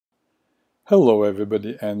Hello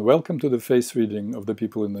everybody and welcome to the face reading of the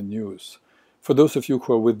people in the news. For those of you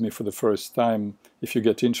who are with me for the first time, if you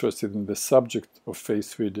get interested in the subject of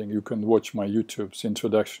face reading, you can watch my YouTube's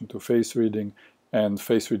Introduction to Face Reading and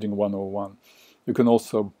Face Reading 101. You can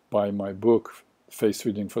also buy my book, Face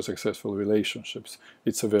Reading for Successful Relationships.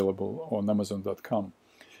 It's available on Amazon.com.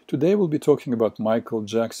 Today we'll be talking about Michael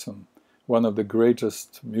Jackson, one of the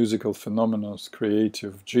greatest musical phenomena,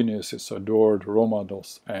 creative geniuses, adored role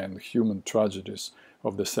models, and human tragedies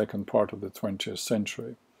of the second part of the 20th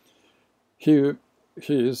century. Here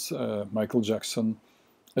he is, Michael Jackson.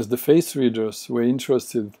 As the face readers, we're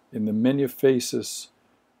interested in the many faces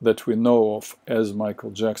that we know of as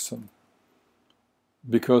Michael Jackson.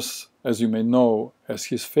 Because, as you may know, as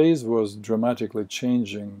his face was dramatically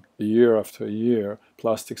changing year after year,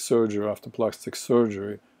 plastic surgery after plastic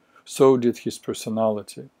surgery, so did his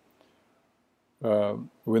personality.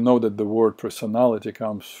 We know that the word personality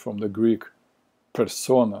comes from the Greek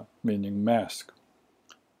persona, meaning mask.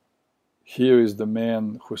 Here is the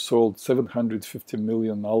man who sold 750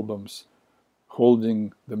 million albums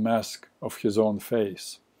holding the mask of his own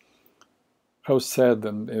face. How sad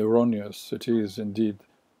and erroneous it is indeed.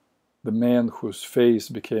 The man whose face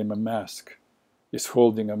became a mask is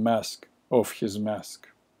holding a mask of his mask.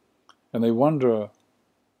 And I wonder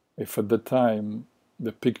if at the time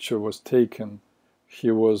the picture was taken,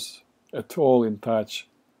 he was at all in touch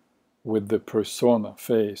with the persona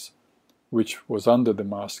face, which was under the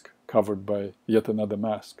mask, covered by yet another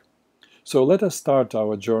mask. So let us start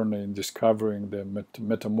our journey in discovering the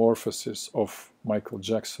metamorphosis of Michael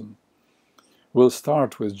Jackson. We'll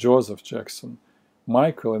start with Joseph Jackson.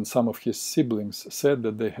 Michael and some of his siblings said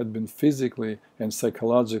that they had been physically and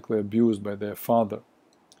psychologically abused by their father.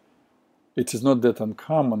 It is not that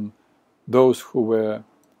uncommon. Those who were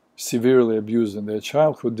severely abused in their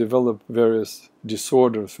childhood develop various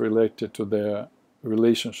disorders related to their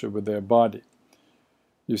relationship with their body.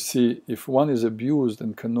 You see, if one is abused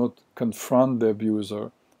and cannot confront the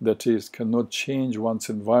abuser, that is, cannot change one's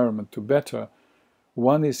environment to better,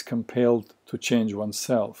 one is compelled to change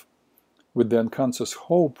oneself, with the unconscious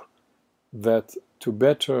hope that to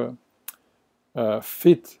better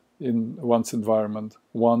fit in one's environment,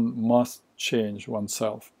 one must change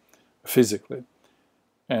oneself physically.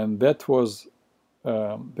 And that was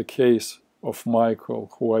the case of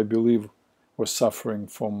Michael, who I believe was suffering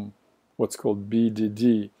from what's called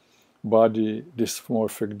BDD, body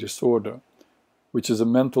dysmorphic disorder, which is a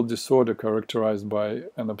mental disorder characterized by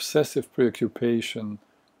an obsessive preoccupation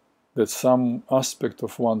that some aspect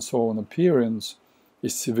of one's own appearance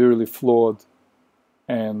is severely flawed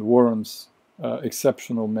and warrants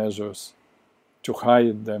exceptional measures to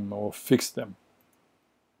hide them or fix them.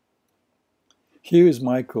 Here is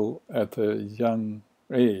Michael at a young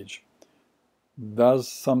age. Does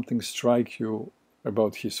something strike you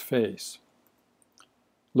about his face?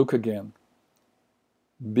 Look again.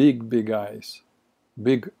 Big eyes,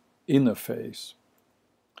 big inner face.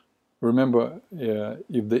 Remember,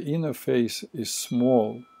 if the inner face is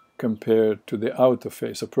small compared to the outer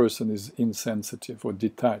face, a person is insensitive or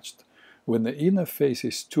detached. When the inner face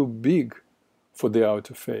is too big for the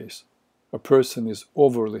outer face, a person is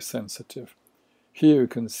overly sensitive. Here you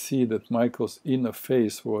can see that Michael's inner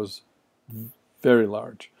face was very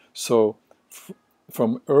large. So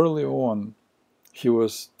from early on, he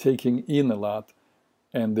was taking in a lot,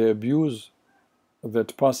 and the abuse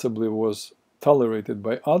that possibly was tolerated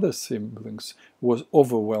by other siblings was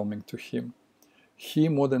overwhelming to him. He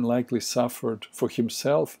more than likely suffered for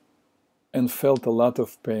himself and felt a lot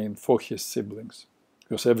of pain for his siblings,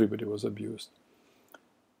 because everybody was abused.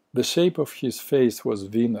 The shape of his face was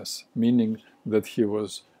Venus, meaning that he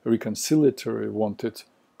was reconciliatory, wanted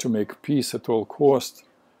to make peace at all cost.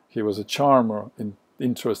 He was a charmer and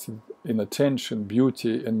interested in attention,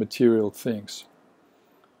 beauty, and material things.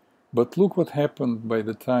 But look what happened by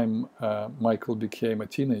the time Michael became a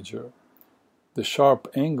teenager. The sharp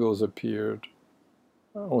angles appeared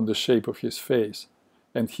on the shape of his face,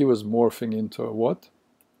 and he was morphing into a what?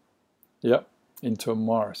 Yeah, into a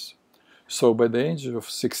Mars. So by the age of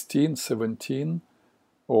 16, 17,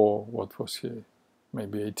 or what was he,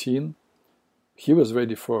 maybe 18, he was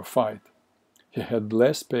ready for a fight. He had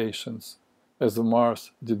less patience, as the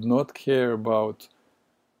Mars did not care about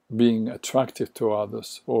being attractive to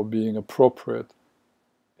others or being appropriate.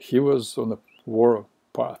 He was on a war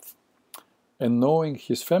path. And knowing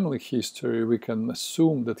his family history, we can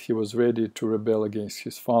assume that he was ready to rebel against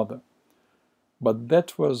his father. But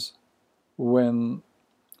that was when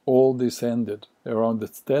all this ended. Around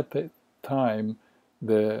that time,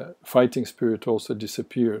 the fighting spirit also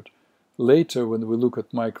disappeared. Later, when we look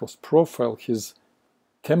at Michael's profile, his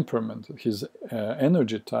temperament, his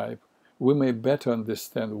energy type, we may better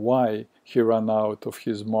understand why he ran out of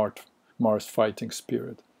his Mars fighting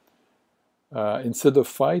spirit. Instead of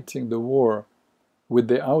fighting the war with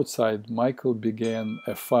the outside, Michael began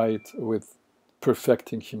a fight with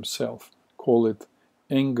perfecting himself. Call it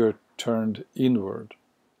anger turned inward.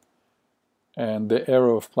 And the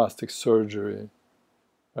era of plastic surgery,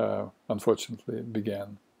 unfortunately,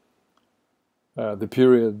 began. The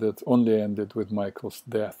period that only ended with Michael's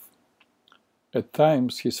death. At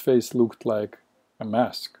times, his face looked like a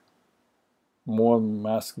mask, more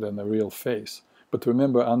mask than a real face. But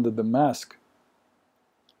remember, under the mask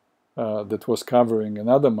that was covering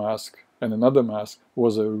another mask and another mask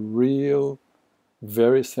was a real,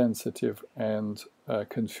 very sensitive and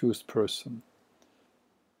confused person.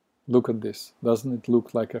 Look at this. Doesn't it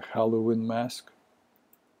look like a Halloween mask?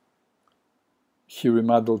 He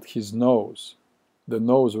remodeled his nose. The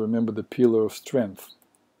nose, remember, the pillar of strength.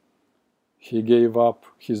 He gave up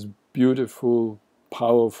his beautiful,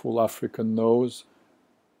 powerful African nose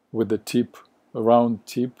with the tip, a round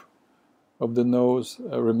tip of the nose.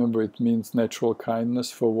 Remember, it means natural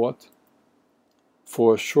kindness for what?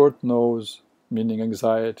 For a short nose, meaning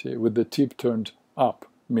anxiety, with the tip turned up,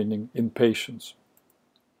 meaning impatience.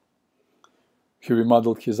 He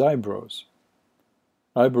remodeled his eyebrows.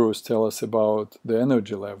 Eyebrows tell us about the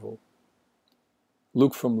energy level.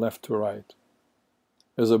 Look from left to right.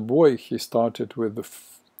 As a boy, he started with the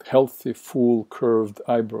healthy, full, curved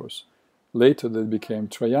eyebrows. Later, they became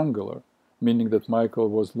triangular, meaning that Michael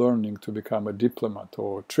was learning to become a diplomat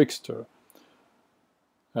or trickster.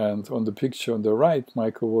 And on the picture on the right,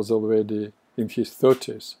 Michael was already in his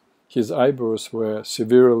 30s. His eyebrows were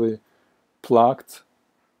severely plucked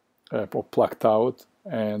or plucked out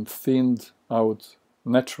and thinned out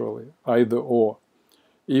naturally, either or.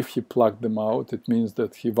 If he plucked them out, it means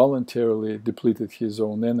that he voluntarily depleted his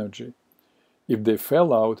own energy. If they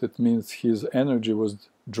fell out, it means his energy was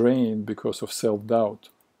drained because of self-doubt.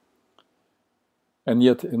 And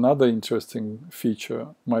yet another interesting feature,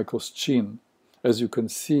 Michael's chin. As you can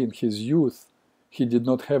see, in his youth, he did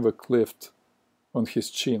not have a cleft on his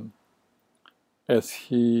chin. As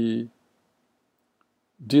he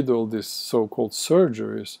did all these so-called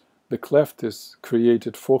surgeries, the cleft is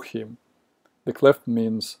created for him. The cleft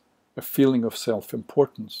means a feeling of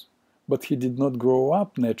self-importance. But he did not grow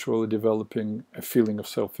up naturally developing a feeling of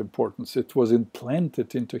self-importance. It was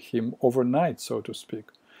implanted into him overnight, so to speak.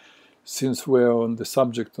 Since we're on the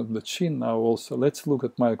subject of the chin now also, let's look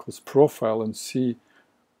at Michael's profile and see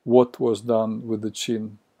what was done with the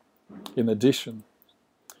chin in addition.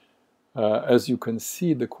 As you can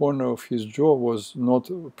see, the corner of his jaw was not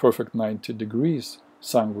a perfect 90 degrees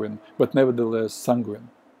sanguine, but nevertheless sanguine.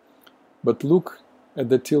 But look at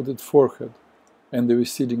the tilted forehead and the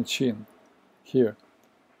receding chin here.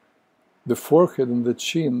 The forehead and the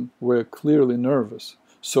chin were clearly nervous.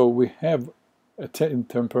 So we have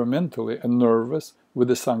temperamentally a nervous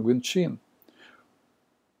with a sanguine chin.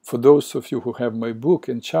 For those of you who have my book,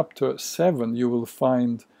 in chapter 7 you will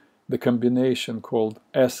find the combination called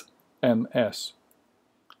SNS.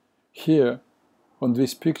 Here on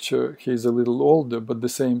this picture he is a little older but the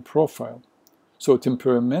same profile. So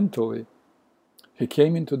temperamentally he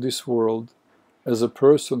came into this world as a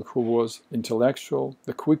person who was intellectual,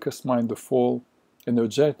 the quickest mind of all,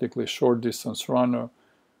 energetically short-distance runner,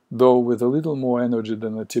 though with a little more energy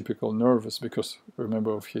than a typical nervous, because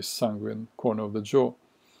remember of his sanguine corner of the jaw.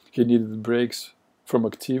 He needed breaks from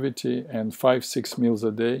activity and 5-6 meals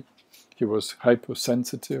a day. He was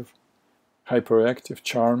hypersensitive, hyperactive,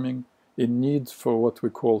 charming, in need for what we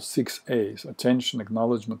call 6 A's: attention,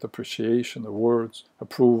 acknowledgement, appreciation, awards,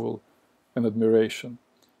 approval, and admiration.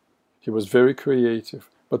 He was very creative,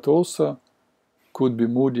 but also could be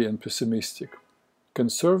moody and pessimistic.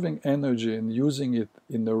 Conserving energy and using it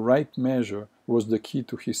in the right measure was the key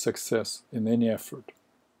to his success in any effort.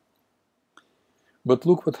 But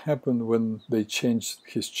look what happened when they changed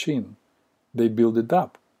his chin. They built it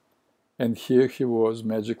up. And here he was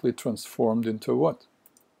magically transformed into what?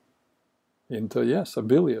 Into, yes, a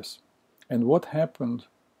bilious. And what happened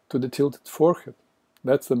to the tilted forehead?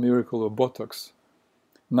 That's the miracle of Botox.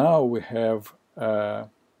 Now we have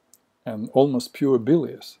an almost pure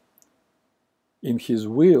bilious in his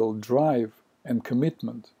will, drive, and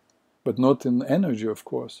commitment, but not in energy, of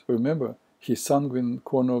course. Remember, his sanguine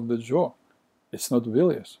corner of the jaw, it's not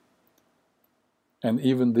bilious. And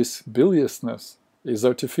even this biliousness is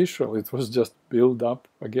artificial. It was just built up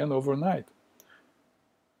again overnight.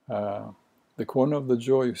 The corner of the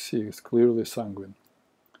jaw, you see, is clearly sanguine.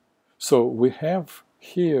 So we have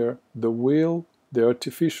here the will, the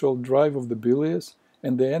artificial drive of the bilious,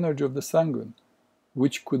 and the energy of the sanguine.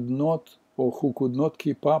 which could not, or who could not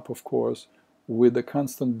keep up, of course, with the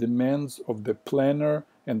constant demands of the planner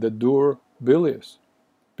and the doer bilious,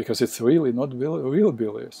 because it's really not real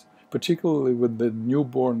bilious. Particularly with the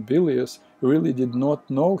newborn bilious, really did not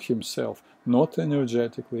know himself, not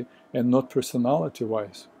energetically and not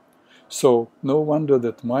personality-wise. So no wonder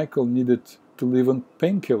that Michael needed to live on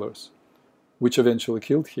painkillers, which eventually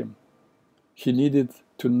killed him. He needed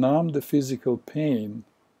to numb the physical pain.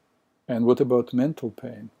 And what about mental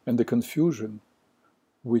pain and the confusion,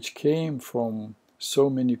 which came from so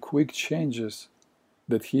many quick changes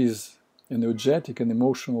that his energetic and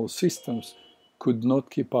emotional systems could not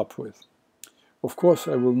keep up with? Of course,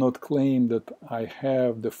 I will not claim that I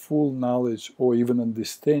have the full knowledge or even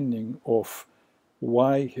understanding of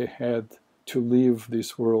why he had to leave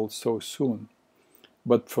this world so soon.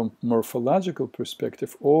 But from morphological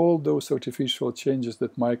perspective, all those artificial changes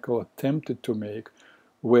that Michael attempted to make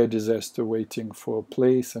were disaster waiting for a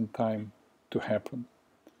place and time to happen.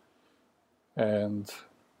 And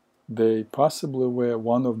they possibly were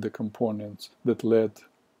one of the components that led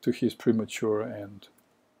to his premature end.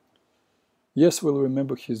 Yes, we'll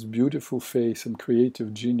remember his beautiful face and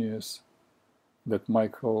creative genius that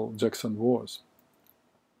Michael Jackson was.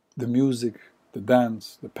 The music, the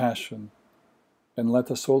dance, the passion. And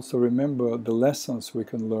let us also remember the lessons we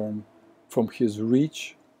can learn from his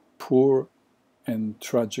rich, poor, and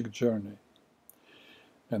tragic journey.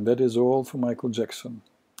 And that is all for Michael Jackson.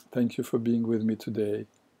 Thank you for being with me today.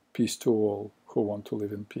 Peace to all who want to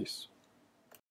live in peace.